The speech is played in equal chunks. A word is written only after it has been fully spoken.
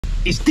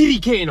It's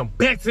DDK and I'm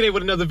back today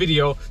with another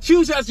video.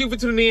 Huge shout out to you for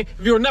tuning in.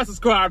 If you're not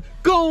subscribed,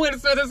 go ahead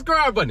and smash that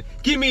subscribe button.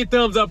 Give me a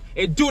thumbs up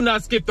and do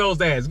not skip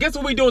those ads. Guess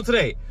what we doing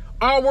today?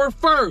 Our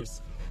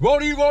first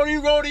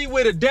Roadie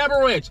with a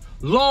Dabber Ranch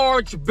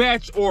large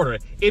batch order.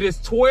 It is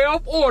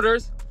 12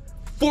 orders,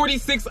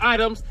 46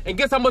 items, and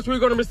guess how much we're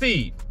gonna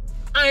receive?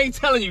 I ain't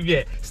telling you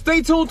yet.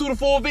 Stay tuned through the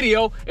full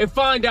video and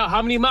find out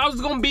how many miles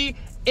it's gonna be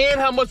and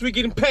how much we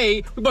getting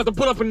paid. We about to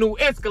put up a new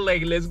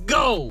Escalade. Let's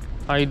go.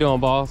 How you doing,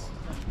 boss?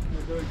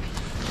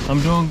 I'm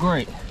doing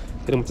great.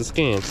 Hit them with the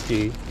scan,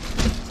 Steve.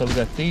 So we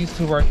got these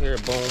two right here.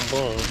 Boom,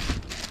 boom.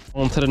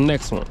 On to the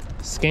next one.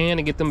 Scan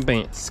and get them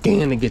bands.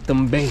 Scan and get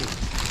them bands.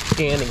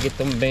 Scan and get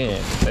them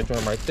bands. That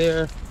joint right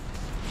there.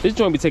 This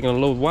joint be taking a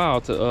little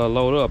while to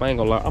load up. I ain't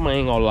gonna lie.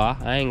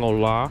 I ain't gonna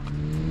lie.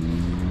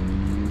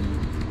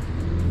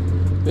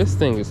 This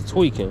thing is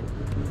tweaking.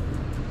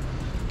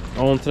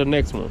 On to the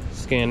next one.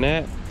 Scan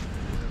that.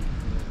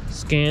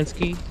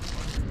 Scanski.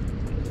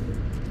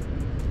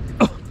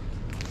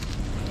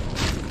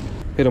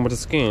 Hit him with the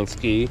scan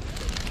ski.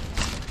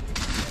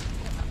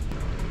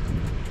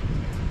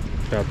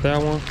 Got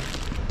that one.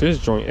 This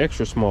joint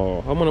extra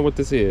small. I wonder what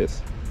this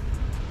is.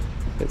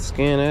 Let's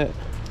scan that.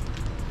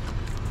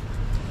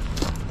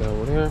 That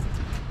over there.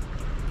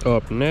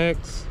 Up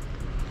next.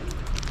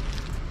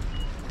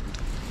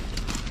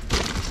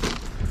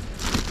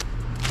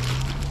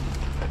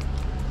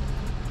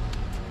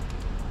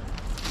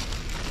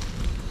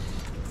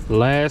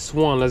 Last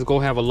one. Let's go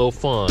have a little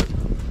fun.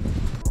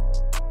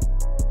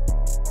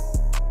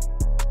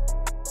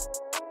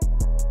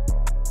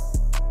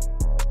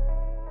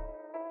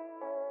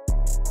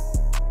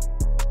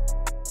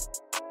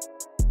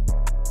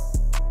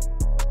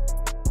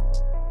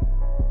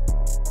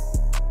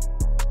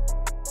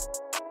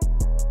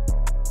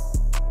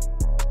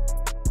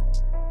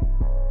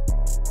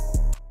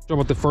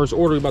 About the first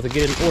order, we about to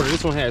get in order.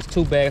 This one has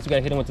 2 bags. We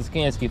gotta hit them with the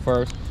scan ski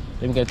first.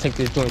 Then we gotta take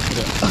this joint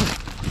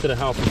to the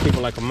house and keep it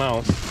like a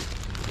mouse.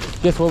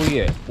 Guess where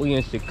we at? We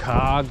in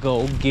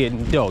Chicago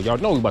getting dough. Y'all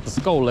know we about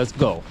to go. Let's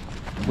go.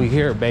 We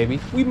here, baby.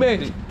 We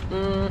made it.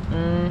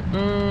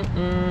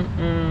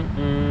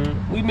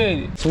 We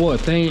made it. So what?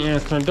 They ain't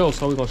answering dough,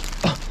 so we gonna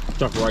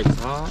jump right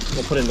side.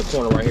 We'll put it in the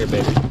corner right here,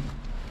 baby.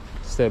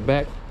 Step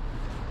back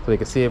so they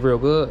can see it real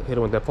good. Hit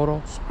them with that photo.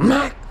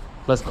 Smack.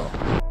 Let's go.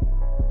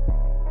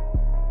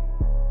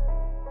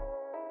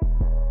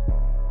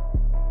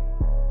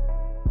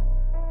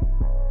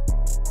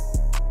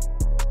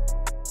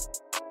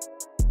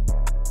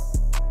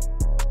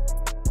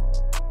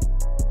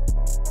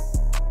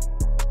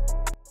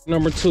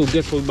 Number 2,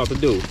 guess what we about to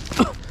do?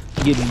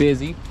 Getting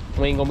busy.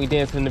 We ain't gonna be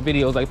dancing in the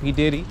videos like P.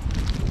 Diddy. You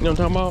know what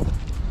I'm talking about?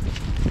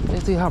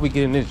 Let's see how we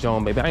get in this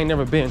joint, baby. I ain't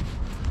never been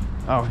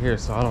out here,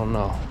 so I don't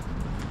know.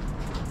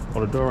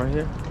 On the door right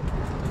here.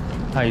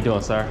 How you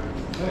doing, sir?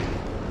 Hey.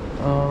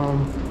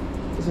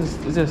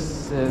 It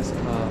just says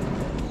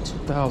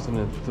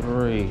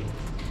 2003.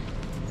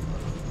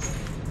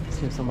 Let's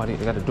see if somebody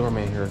got a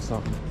doorman here or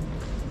something.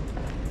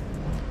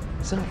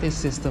 It's not this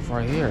stuff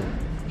right here,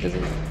 is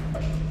it?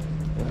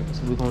 That's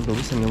what we're gonna do.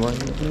 We sitting right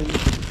here, baby.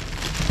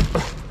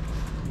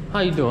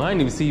 How you doing? I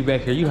didn't even see you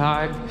back here. You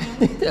high?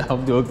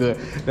 I'm doing good.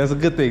 That's a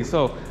good thing.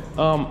 So,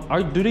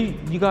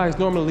 you guys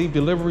normally leave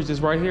deliveries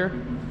just right here?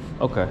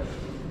 Okay.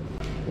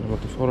 Hit him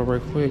with the photo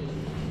right quick.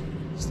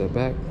 Step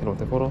back. Hit him with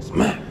the photo.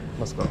 Smack.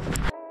 Let's go.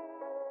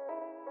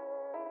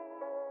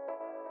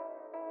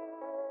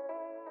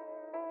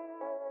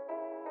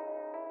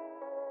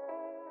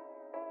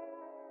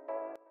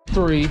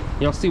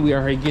 Y'all see we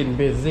are here getting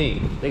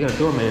busy. They got a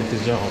doorman at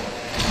this job.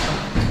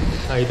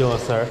 How you doing,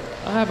 sir?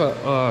 I have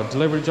a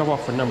delivery job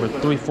off for number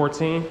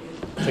 314.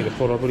 Take a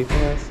photo really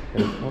fast.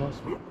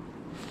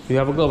 You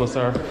have a good one,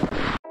 sir.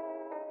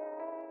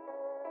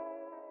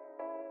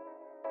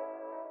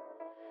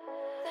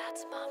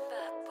 That's my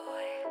bad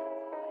boy.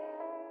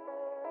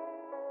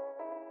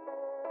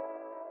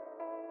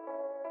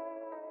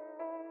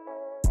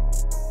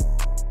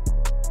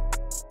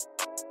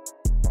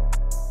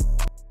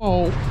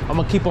 Oh, I'm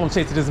gonna keep on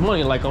chasing this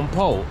money like I'm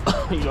Poe.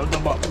 You know what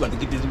I'm about? We about to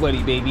get this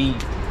money, baby.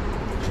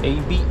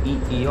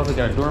 A-B-E-E. Oh, they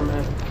got a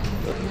doorman.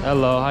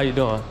 Hello, how you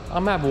doing?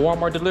 I'm having a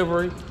Walmart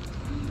delivery. We're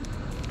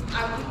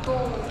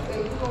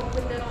gonna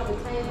put that on the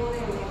table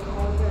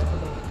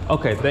and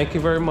Okay, thank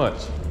you very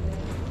much.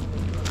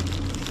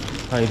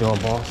 How you doing,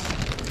 boss?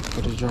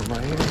 Put this jump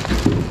right here.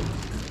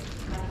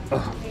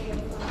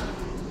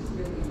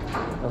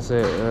 I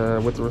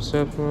said, with the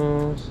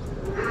receptionist.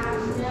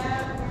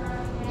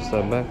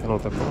 Step back, I know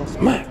what that calls.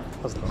 Smack!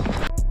 Let's go.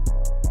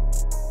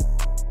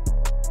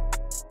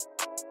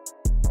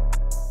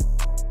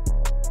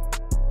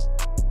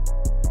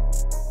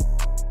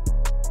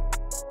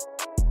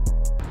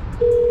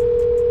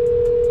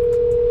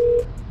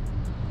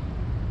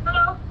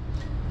 Hello?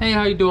 Hey,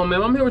 how you doing,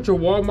 ma'am? I'm here with your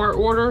Walmart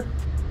order.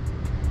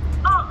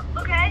 Oh,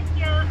 okay.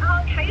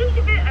 Yeah. Can you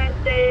leave it at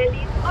the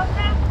lease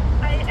office?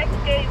 I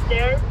actually is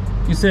there.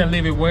 You said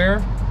leave it where?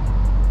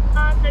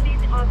 The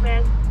lease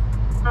office.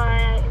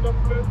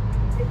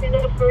 In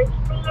the first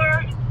floor.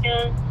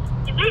 And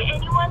Is there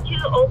anyone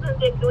to open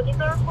the building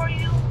door for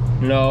you?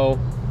 No.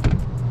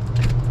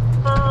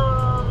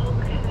 Oh,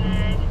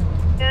 okay.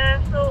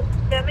 Yeah, so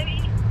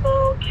maybe,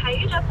 so can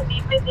you just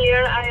leave it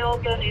there? I'll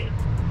get it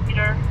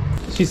later.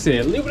 She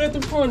said, leave it at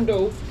the front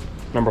door.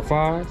 Number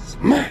 5,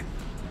 smack.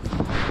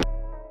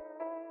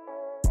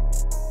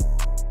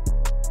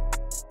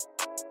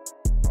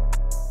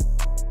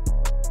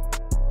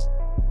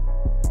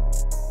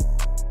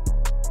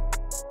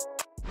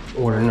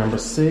 Order number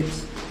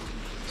 6.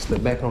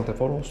 Step back on the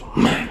photos.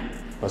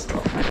 Let's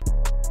go.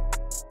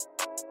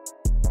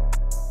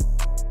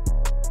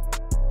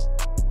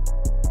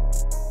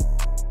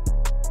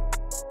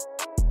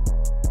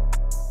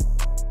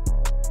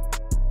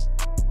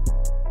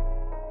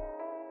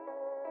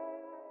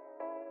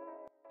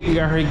 We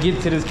got her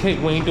get to this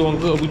cake. We ain't doing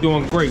good. We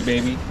doing great,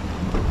 baby.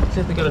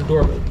 Since they got a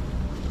doorman.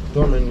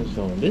 Doorman is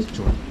on. This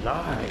joint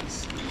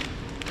nice.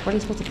 Where are they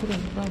supposed to put it?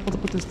 Where are they supposed to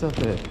put this stuff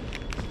at?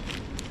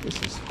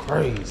 This is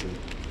crazy.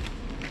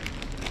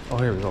 Oh,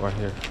 here we go, right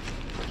here.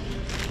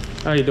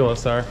 How you doing,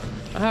 sir?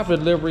 I have a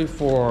delivery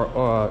for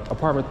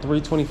apartment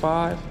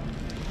 325.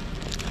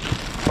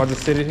 I'll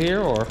just sit it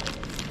here, or?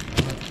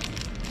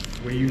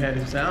 Where you had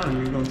it sound, you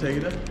were gonna take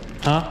it up?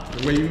 Huh?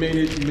 The way you made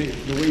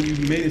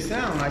it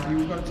sound like you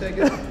were gonna take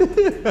it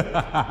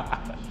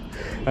up.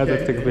 I have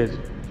to take a picture.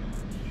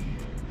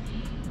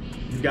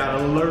 You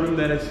gotta alert them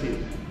that it's here.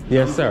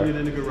 Yes, I'm sir. putting it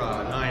in the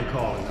garage. I ain't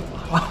calling them.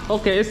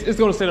 Okay, it's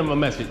gonna send them a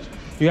message.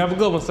 You have a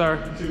good one, sir.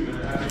 You too,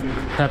 man. Happy New Year.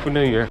 Happy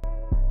New Year.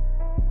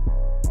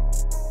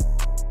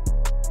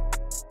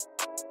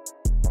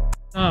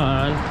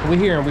 We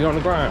here and we on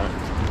the grind.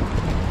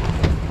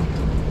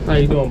 How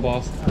you doing,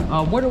 boss?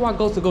 Where do I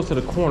go to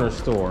the corner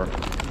store?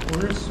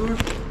 Corner store?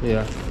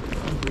 Yeah.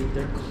 Dude,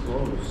 they're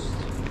closed.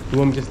 You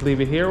want me to just leave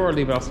it here or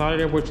leave it outside of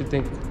there? What you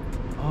think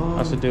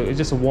I should do? It's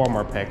just a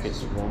Walmart package.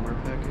 It's a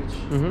Walmart package?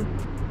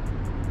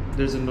 Mm-hmm.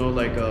 There's no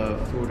like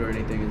food or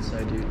anything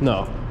inside you?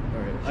 No.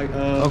 Alright.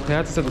 Okay,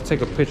 I just have to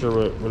take a picture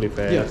really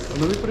fast. Yeah,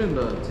 let me put it in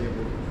the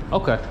table.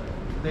 Okay.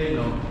 They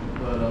know,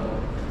 but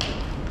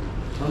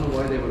I don't know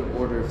why they would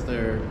order if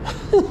they're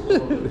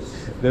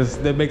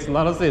closed. That makes a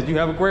lot of sense. You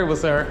have a great one,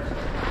 sir.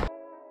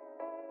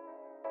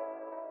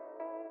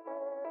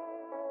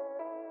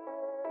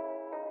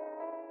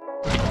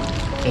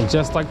 And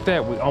just like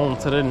that, we on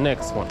to the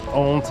next one.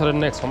 On to the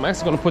next one. I'm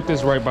actually gonna put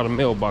this right by the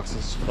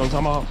mailboxes. You know what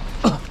I'm talking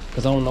about?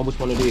 Because I don't know which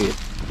one it is.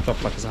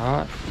 Stuff like it's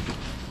hot.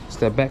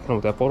 Step back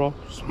with that photo.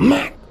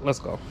 Smack! Let's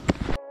go.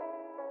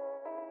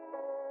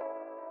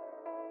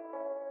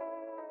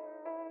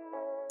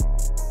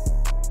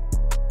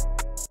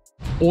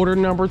 Order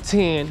number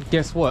 10.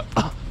 Guess what?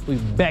 We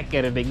back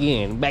at it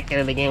again. Back at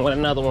it again with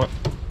another one.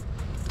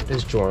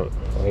 This joint.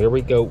 Oh, here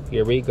we go.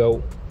 Here we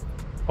go.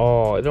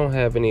 Oh, it don't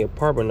have any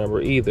apartment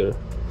number either.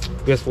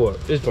 Guess what?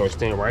 This joint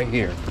staying right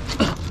here.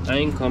 I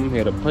ain't come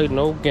here to play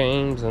no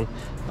games, and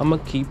I'ma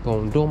keep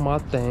on doing my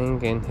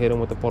thing and hit him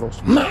with the photo.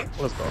 Smack!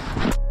 Let's go.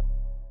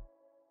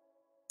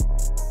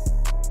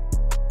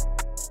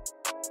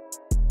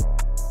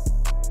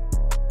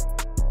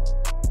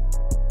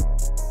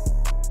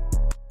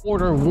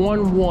 Order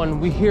 1-1.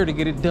 We here to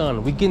get it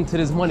done. We getting to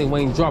this money.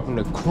 We ain't dropping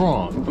the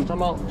crumb. You know what I'm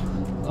talking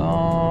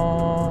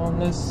about?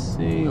 Let's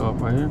see. Oh,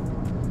 right here.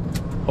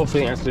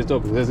 Hopefully they answer this door,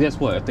 because guess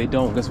what? If they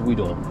don't, guess what we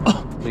doing?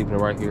 Leaving it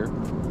right here.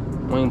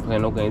 We ain't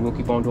playing no games. We'll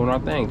keep on doing our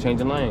thing,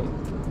 changing lanes.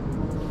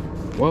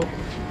 Well,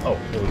 oh,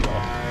 here we go.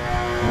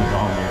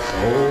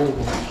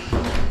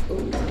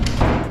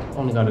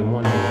 Only got it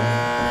one door.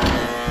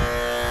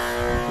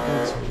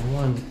 That's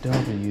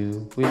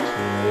 1W, which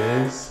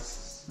is,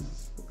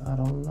 I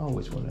don't know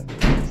which one that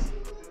is.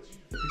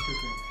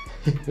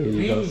 Here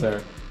you go,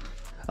 sir.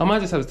 I might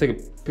just have to take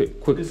a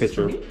quick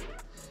picture.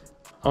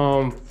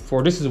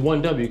 For this is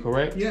 1W,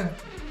 correct? Yeah.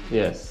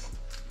 Yes.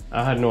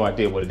 I had no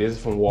idea what it is.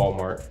 It's from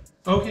Walmart.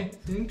 Okay,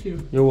 thank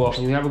you. You're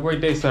welcome. You have a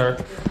great day, sir.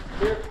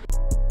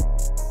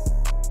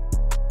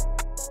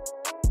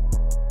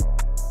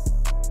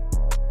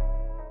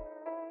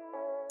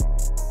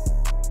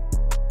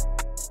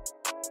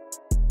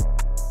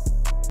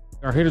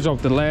 We're here to drop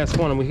the last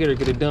one and we're here to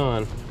get it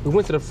done. We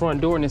went to the front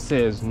door and it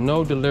says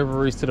no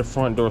deliveries to the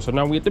front door. So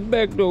now we at the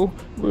back door.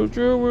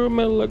 Real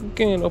metal like a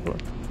can opener.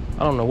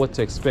 I don't know what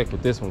to expect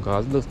with this one,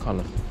 guys. It looks kind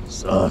of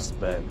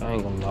suspect. I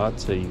ain't gonna lie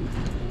to you.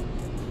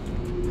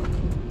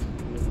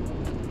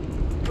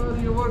 Are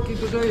you working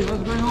today?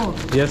 What's going on?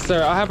 Yes,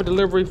 sir. I have a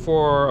delivery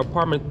for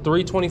apartment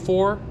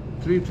 324.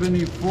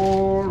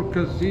 324,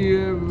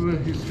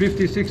 Kaziev is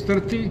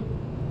 5630.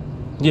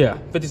 Yeah,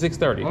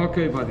 5630.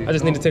 Okay, buddy. I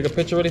just need to take a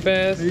picture really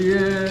fast.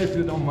 Yeah, if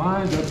you don't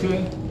mind,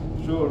 okay?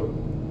 Sure.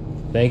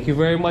 Thank you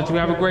very much. You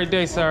have a great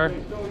day, sir.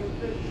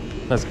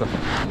 Let's go.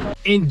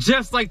 And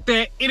just like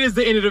that, it is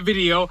the end of the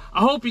video.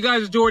 I hope you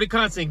guys enjoyed the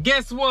content.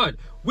 Guess what?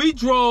 We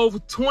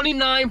drove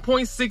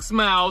 29.6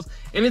 miles,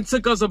 and it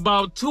took us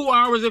about 2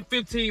 hours and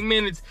 15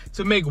 minutes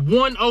to make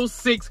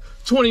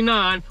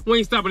 106.29. We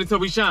ain't stopping until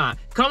we shine.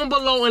 Comment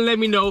below and let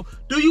me know,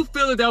 do you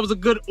feel that was a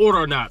good order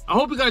or not? I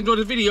hope you guys enjoyed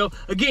this video.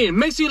 Again,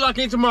 make sure you lock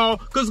in tomorrow,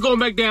 because it's going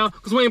back down,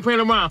 because we ain't playing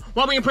around.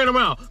 Why we ain't playing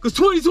around? Because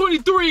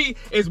 2023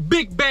 is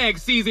big bag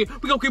season.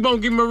 We gonna keep on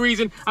giving me a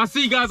reason. I'll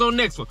see you guys on the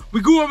next one.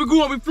 We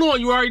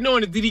flowing. You already know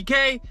it. It's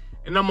DDK,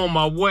 and I'm on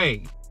my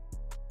way.